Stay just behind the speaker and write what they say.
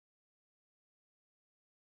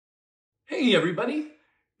Hey everybody,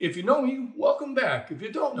 if you know me, welcome back. If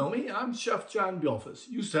you don't know me, I'm Chef John Bilfus.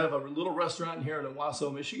 Used to have a little restaurant here in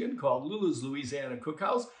Owasso, Michigan called Lula's Louisiana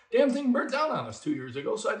Cookhouse. Damn thing burnt down on us 2 years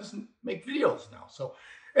ago, so I just make videos now. So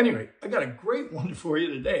anyway, I got a great one for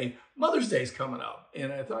you today. Mother's Day's coming up,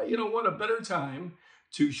 and I thought, what a better time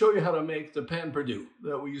to show you how to make the Pain Perdu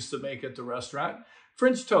that we used to make at the restaurant.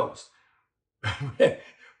 French toast.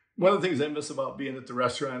 One of the things I miss about being at the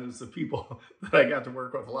restaurant is the people that I got to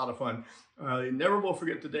work with. A lot of fun. I never will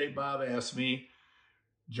forget the day Bob asked me,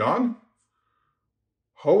 John,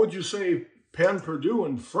 how would you say Pain Perdu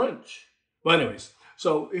in French? Well, anyways,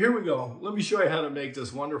 so here we go. Let me show you how to make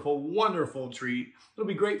this wonderful, wonderful treat. It'll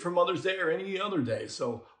be great for Mother's Day or any other day.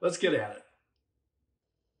 So let's get at it.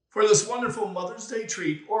 For this wonderful Mother's Day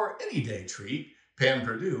treat or any day treat, Pain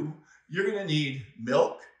Perdu, you're going to need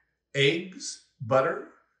milk, eggs, butter,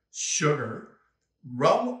 sugar,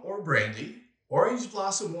 rum or brandy, orange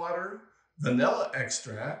blossom water, vanilla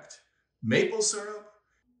extract, maple syrup.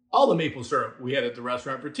 All the maple syrup we had at the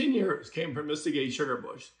restaurant for 10 years came from Mr. Gay Sugar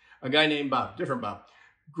Bush, a guy named Bob, different Bob.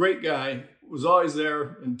 Great guy, was always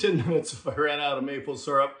there in 10 minutes if I ran out of maple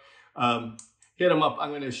syrup. Hit him up. I'm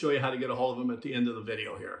going to show you how to get a hold of him at the end of the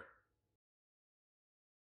video here.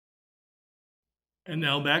 And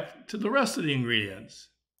now back to the rest of the ingredients.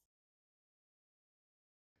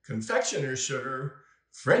 Confectioner's sugar,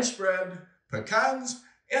 French bread, pecans,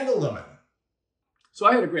 and a lemon. So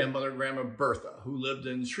I had a grandmother, Grandma Bertha, who lived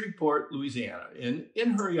in Shreveport, Louisiana. And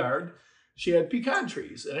in her yard, she had pecan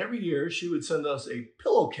trees. And every year she would send us a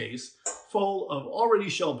pillowcase full of already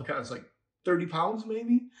shelled pecans, like 30 pounds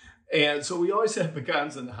maybe. And so we always had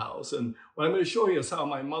pecans in the house. And what I'm going to show you is how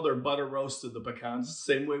my mother butter roasted the pecans,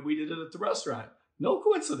 the same way we did it at the restaurant. No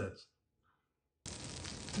coincidence.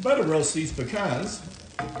 To butter roast these pecans,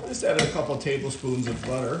 just add a couple tablespoons of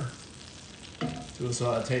butter to a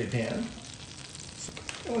saute pan.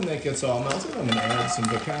 And when that gets all melted, I'm going to add some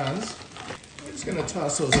pecans. I'm just going to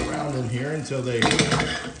toss those around in here until they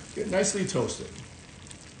get nicely toasted.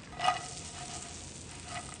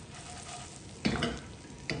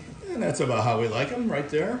 And that's about how we like them, right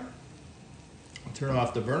there. Turn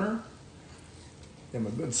off the burner. Give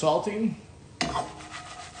them a good salting.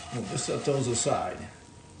 We'll just set those aside.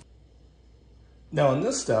 Now in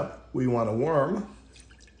this step, we want to warm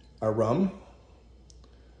our rum.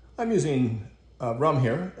 I'm using rum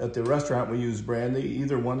here. At the restaurant, we use brandy.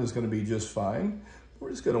 Either one is going to be just fine. We're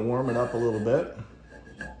just going to warm it up a little bit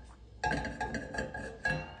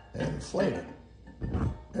and flame it.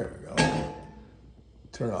 There we go.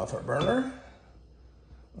 Turn off our burner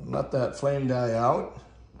and let that flame die out,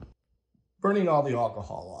 burning all the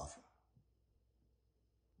alcohol off.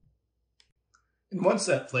 And once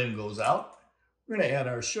that flame goes out, we're going to add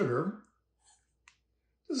our sugar.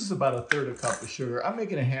 This is about 1/3 cup of sugar. I'm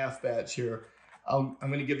making a half batch here. I'm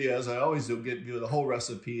going to give you, as I always do, give you the whole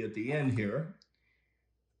recipe at the end here.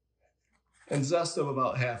 And zest of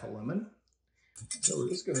about half a lemon. So we're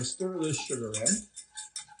just going to stir this sugar in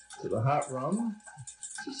to the hot rum,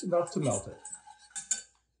 just enough to melt it.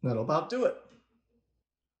 That'll about do it.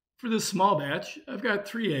 For this small batch, I've got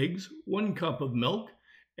 3 eggs, 1 cup of milk,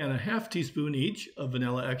 and a ½ teaspoon each of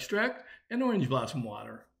vanilla extract and orange blossom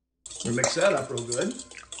water. We'll mix that up real good.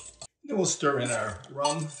 Then we'll stir in our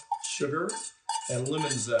rum, sugar, and lemon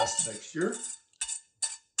zest mixture.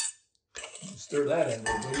 Stir that in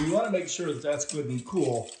real good. You want to make sure that that's good and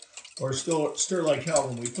cool, or still stir like hell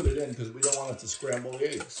when we put it in because we don't want it to scramble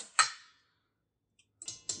the eggs.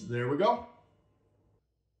 There we go.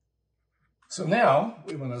 So now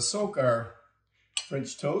we want to soak our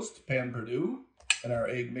French toast, Pain Perdu, and our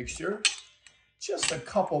egg mixture just a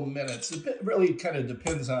couple minutes. It really kind of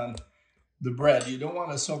depends on the bread. You don't want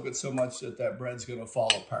to soak it so much that that bread's going to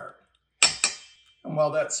fall apart. And while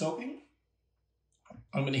that's soaking,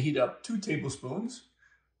 I'm going to heat up 2 tablespoons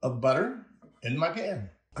of butter in my pan.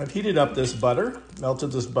 I've heated up this butter,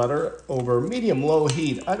 melted this butter over medium-low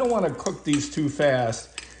heat. I don't want to cook these too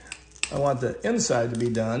fast. I want the inside to be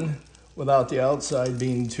done without the outside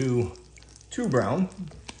being too brown.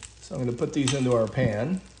 So I'm going to put these into our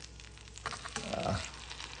pan.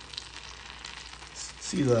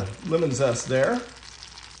 See the lemon zest there?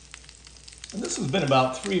 And this has been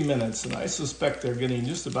about 3 minutes, and I suspect they're getting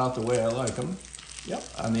just about the way I like them. Yep,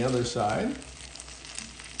 on the other side.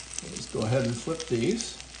 Let's go ahead and flip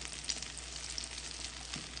these.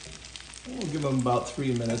 And we'll give them about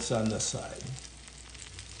 3 minutes on this side.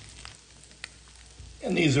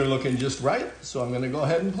 And these are looking just right, so I'm going to go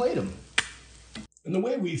ahead and plate them. And the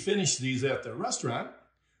way we finished these at the restaurant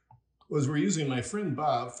was we're using my friend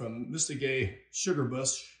Bob from Mr. Gay Sugar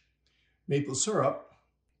Bush maple syrup.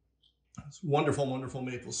 It's wonderful, wonderful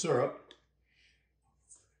maple syrup.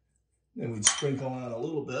 Then we'd sprinkle on a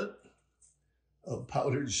little bit of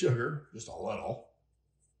powdered sugar, just a little,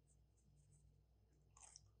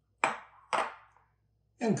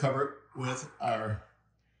 and cover it with our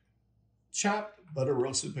chopped butter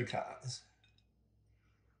roasted pecans.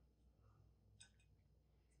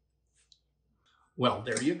 Well,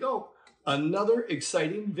 there you go. Another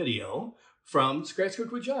exciting video from Scratch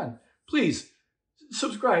Cook with John. Please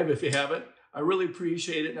subscribe if you haven't. I really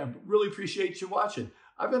appreciate it, and I really appreciate you watching.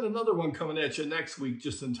 I've got another one coming at you next week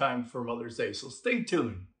just in time for Mother's Day, so stay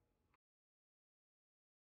tuned.